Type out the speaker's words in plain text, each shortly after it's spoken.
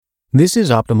This is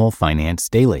Optimal Finance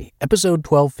Daily, episode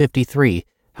 1253,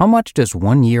 How Much Does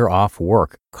 1 Year Off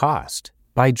Work Cost?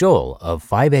 By Joel of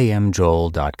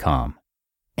 5amjoel.com.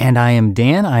 And I am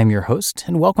Dan, I am your host,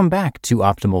 and welcome back to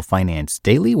Optimal Finance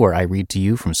Daily, where I read to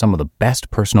you from some of the best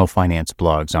personal finance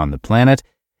blogs on the planet.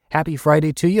 Happy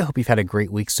Friday to you. Hope you've had a great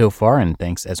week so far, and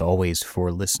thanks as always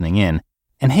for listening in.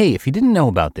 And hey, if you didn't know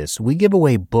about this, we give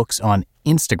away books on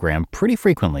Instagram pretty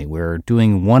frequently. We're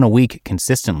doing one a week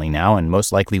consistently now, and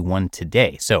most likely one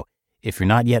today. So if you're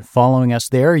not yet following us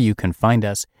there, you can find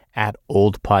us at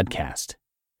Old Podcast.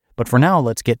 But for now,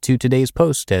 let's get to today's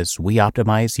post as we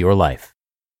optimize your life.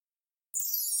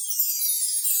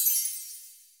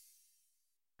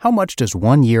 How much does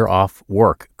 1 year off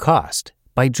work cost?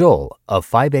 By Joel of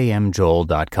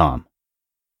 5amjoel.com.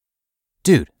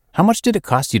 Dude, how much did it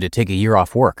cost you to take a year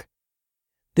off work?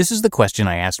 This is the question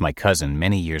I asked my cousin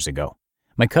many years ago.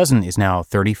 My cousin is now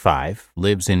 35,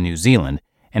 lives in New Zealand,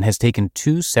 and has taken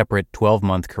 2 separate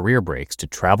 12-month career breaks to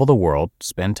travel the world,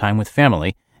 spend time with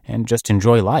family, and just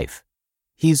enjoy life.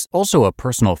 He's also a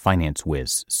personal finance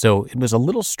whiz, so it was a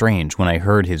little strange when I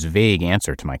heard his vague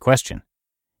answer to my question.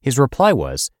 His reply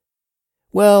was,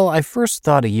 "Well, I first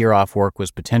thought a year off work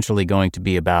was potentially going to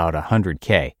be about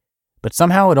 $100K. But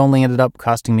somehow it only ended up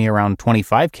costing me around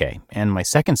 $25K, and my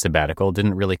second sabbatical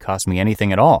didn't really cost me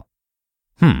anything at all."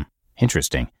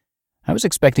 Interesting. I was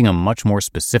expecting a much more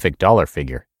specific dollar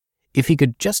figure. If he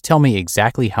could just tell me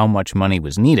exactly how much money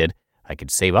was needed, I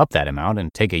could save up that amount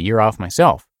and take a year off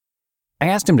myself. I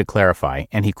asked him to clarify,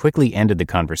 and he quickly ended the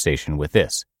conversation with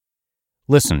this.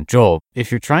 "Listen, Joel,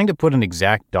 if you're trying to put an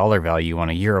exact dollar value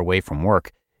on a year away from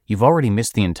work, you've already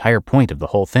missed the entire point of the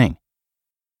whole thing."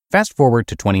 Fast forward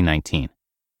to 2019.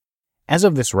 As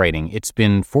of this writing, it's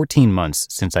been 14 months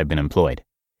since I've been employed.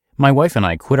 My wife and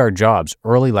I quit our jobs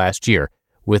early last year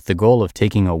with the goal of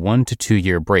taking a 1 to 2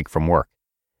 year break from work.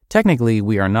 Technically,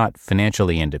 we are not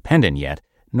financially independent yet,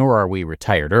 nor are we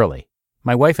retired early.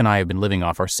 My wife and I have been living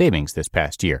off our savings this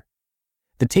past year.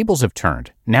 The tables have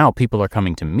turned. Now people are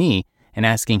coming to me and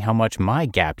asking how much my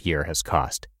gap year has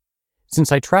cost. Since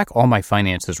I track all my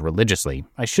finances religiously,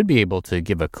 I should be able to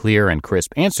give a clear and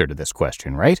crisp answer to this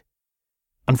question, right?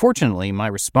 Unfortunately, my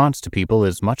response to people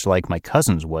is much like my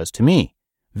cousin's was to me,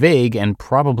 vague and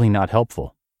probably not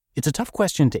helpful. It's a tough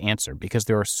question to answer because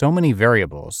there are so many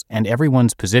variables and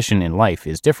everyone's position in life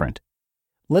is different.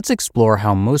 Let's explore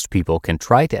how most people can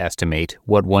try to estimate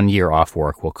what 1 year off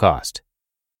work will cost.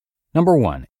 Number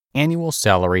 1, annual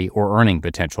salary or earning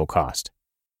potential cost.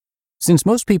 Since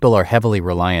most people are heavily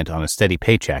reliant on a steady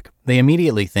paycheck, they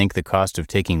immediately think the cost of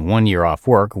taking 1 year off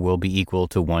work will be equal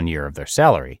to 1 year of their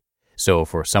salary. So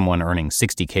for someone earning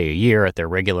 $60K a year at their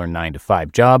regular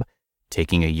 9-to-5 job,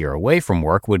 taking a year away from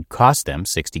work would cost them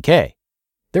 $60K.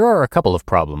 There are a couple of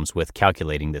problems with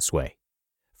calculating this way.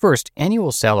 First,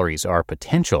 annual salaries are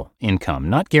potential income,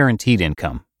 not guaranteed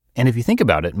income. And if you think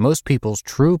about it, most people's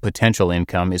true potential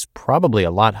income is probably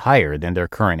a lot higher than their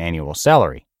current annual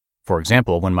salary. For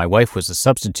example, when my wife was a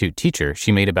substitute teacher,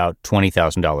 she made about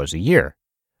 $20,000 a year.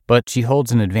 But she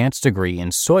holds an advanced degree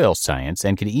in soil science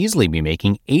and could easily be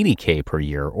making $80K per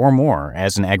year or more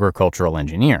as an agricultural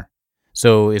engineer.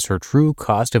 So is her true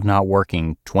cost of not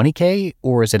working $20K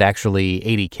or is it actually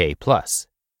 $80K plus?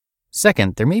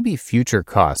 Second, there may be future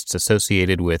costs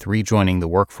associated with rejoining the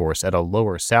workforce at a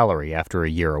lower salary after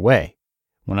a year away.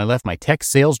 When I left my tech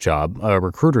sales job, a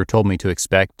recruiter told me to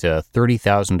expect a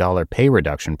 $30,000 pay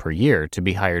reduction per year to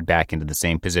be hired back into the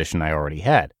same position I already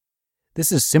had.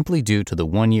 This is simply due to the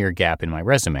 1 year gap in my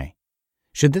resume.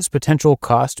 Should this potential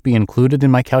cost be included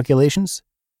in my calculations?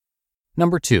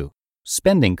 Number 2,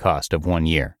 spending cost of 1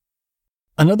 year.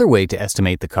 Another way to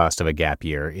estimate the cost of a gap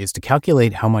year is to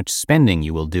calculate how much spending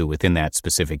you will do within that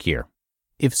specific year.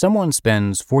 If someone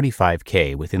spends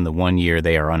 $45K within the 1 year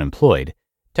they are unemployed,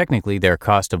 technically their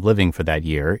cost of living for that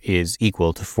year is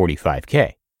equal to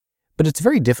 $45K. But it's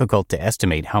very difficult to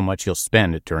estimate how much you'll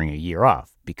spend during a year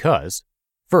off because,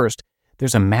 first,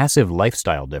 there's a massive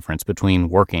lifestyle difference between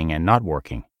working and not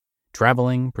working.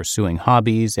 Traveling, pursuing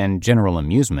hobbies, and general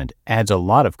amusement adds a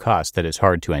lot of cost that is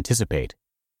hard to anticipate.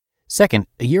 Second,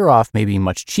 a year off may be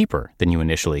much cheaper than you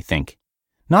initially think.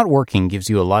 Not working gives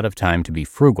you a lot of time to be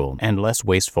frugal and less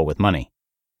wasteful with money.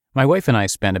 My wife and I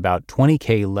spent about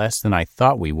 $20K less than I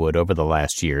thought we would over the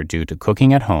last year due to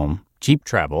cooking at home, cheap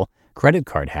travel, credit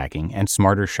card hacking, and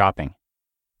smarter shopping.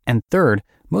 And third,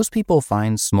 most people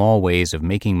find small ways of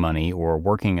making money or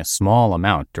working a small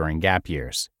amount during gap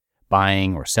years.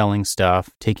 Buying or selling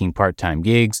stuff, taking part-time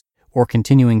gigs, or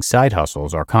continuing side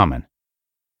hustles are common.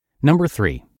 Number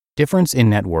 3, difference in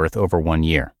net worth over 1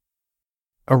 year.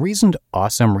 A recent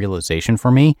awesome realization for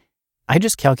me, I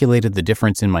just calculated the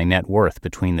difference in my net worth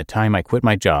between the time I quit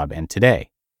my job and today.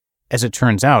 As it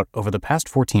turns out, over the past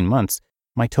 14 months,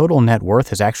 my total net worth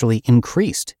has actually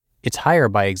increased. It's higher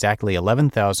by exactly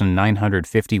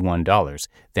 $11,951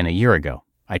 than a year ago.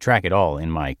 I track it all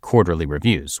in my quarterly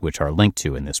reviews, which are linked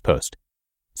to in this post.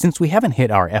 Since we haven't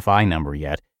hit our FI number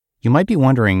yet, you might be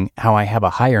wondering how I have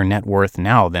a higher net worth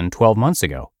now than 12 months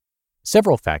ago.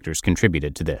 Several factors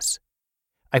contributed to this.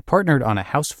 I partnered on a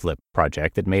house flip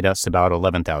project that made us about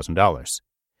 $11,000.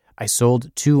 I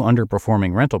sold 2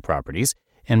 underperforming rental properties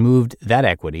and moved that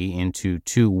equity into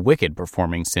 2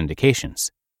 wicked-performing syndications.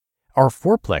 Our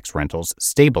fourplex rentals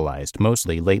stabilized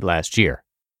mostly late last year.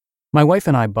 My wife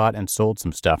and I bought and sold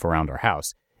some stuff around our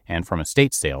house and from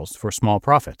estate sales for small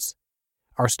profits.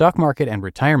 Our stock market and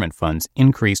retirement funds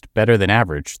increased better than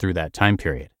average through that time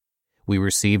period. We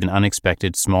received an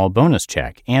unexpected small bonus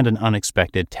check and an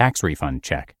unexpected tax refund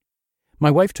check. My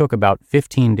wife took about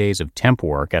 15 days of temp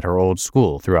work at her old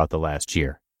school throughout the last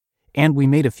year. And we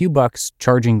made a few bucks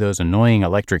charging those annoying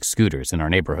electric scooters in our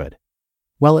neighborhood.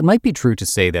 While it might be true to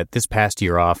say that this past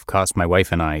year off cost my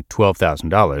wife and I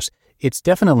 $12,000, it's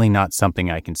definitely not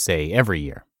something I can say every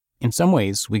year. In some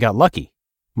ways, we got lucky.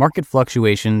 Market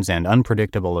fluctuations and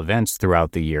unpredictable events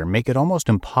throughout the year make it almost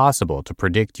impossible to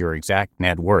predict your exact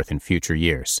net worth in future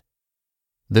years.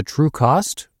 The true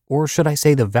cost, or should I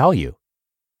say the value?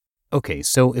 Okay,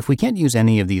 so if we can't use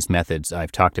any of these methods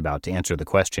I've talked about to answer the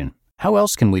question, how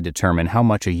else can we determine how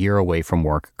much a year away from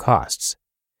work costs?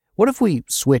 What if we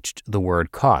switched the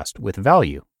word cost with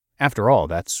value? After all,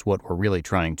 that's what we're really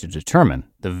trying to determine,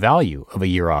 the value of a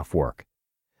year off work.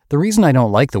 The reason I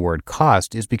don't like the word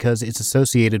cost is because it's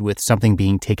associated with something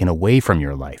being taken away from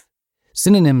your life.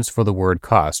 Synonyms for the word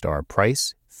cost are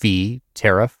price, fee,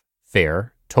 tariff,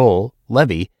 fare, toll,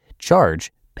 levy,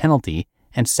 charge, penalty,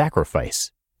 and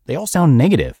sacrifice. They all sound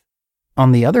negative.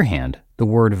 On the other hand, the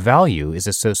word value is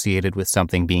associated with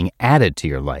something being added to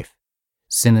your life.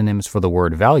 Synonyms for the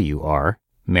word value are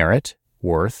merit,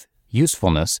 worth,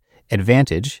 usefulness,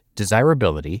 advantage,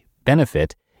 desirability,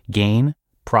 benefit, gain,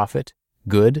 profit,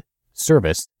 good,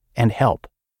 service, and help.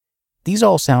 These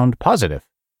all sound positive.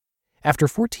 After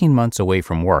 14 months away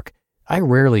from work, I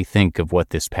rarely think of what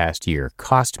this past year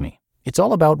cost me. It's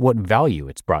all about what value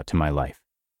it's brought to my life.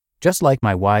 Just like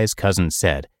my wise cousin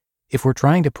said, if we're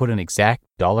trying to put an exact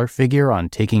dollar figure on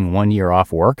taking 1 year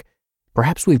off work,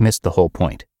 perhaps we've missed the whole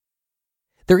point.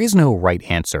 There is no right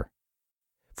answer.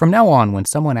 From now on, when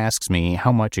someone asks me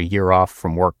how much a year off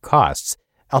from work costs,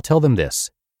 I'll tell them this.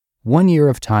 1 year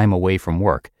of time away from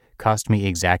work cost me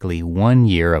exactly 1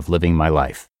 year of living my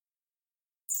life.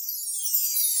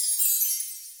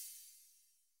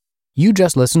 You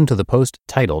just listened to the post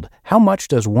titled, How Much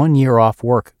Does 1 Year Off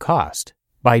Work Cost?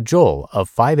 By Joel of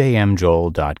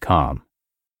 5amjoel.com.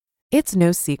 It's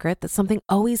no secret that something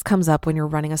always comes up when you're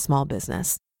running a small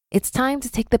business. It's time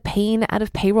to take the pain out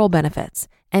of payroll benefits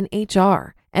and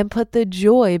HR and put the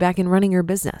joy back in running your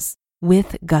business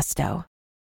with Gusto.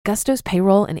 Gusto's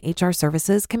payroll and HR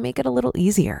services can make it a little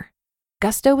easier.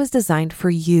 Gusto was designed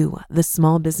for you, the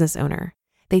small business owner.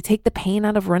 They take the pain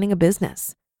out of running a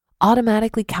business,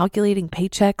 automatically calculating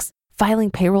paychecks, filing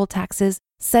payroll taxes,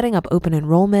 setting up open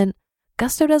enrollment.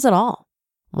 Gusto does it all.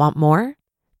 Want more?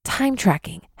 Time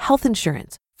tracking, health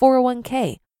insurance,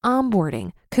 401k,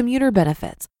 onboarding, commuter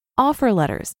benefits, offer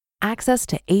letters, access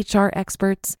to HR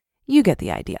experts. You get the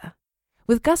idea.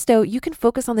 With Gusto, you can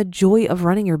focus on the joy of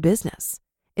running your business.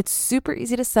 It's super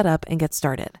easy to set up and get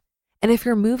started. And if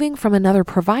you're moving from another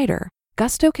provider,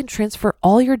 Gusto can transfer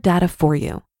all your data for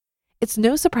you. It's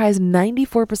no surprise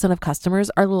 94% of customers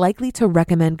are likely to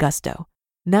recommend Gusto.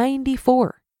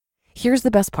 94. Here's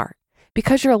the best part.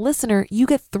 Because you're a listener, you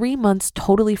get 3 months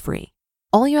totally free.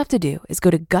 All you have to do is go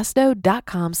to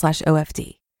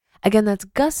gusto.com/OFD. Again, that's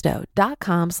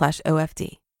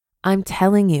gusto.com/OFD. I'm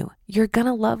telling you, you're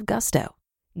gonna love Gusto.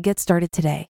 Get started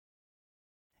today.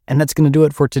 And that's going to do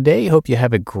it for today. Hope you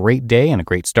have a great day and a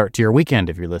great start to your weekend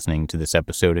if you're listening to this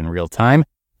episode in real time.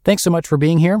 Thanks so much for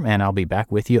being here, and I'll be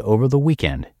back with you over the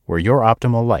weekend where your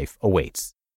optimal life awaits.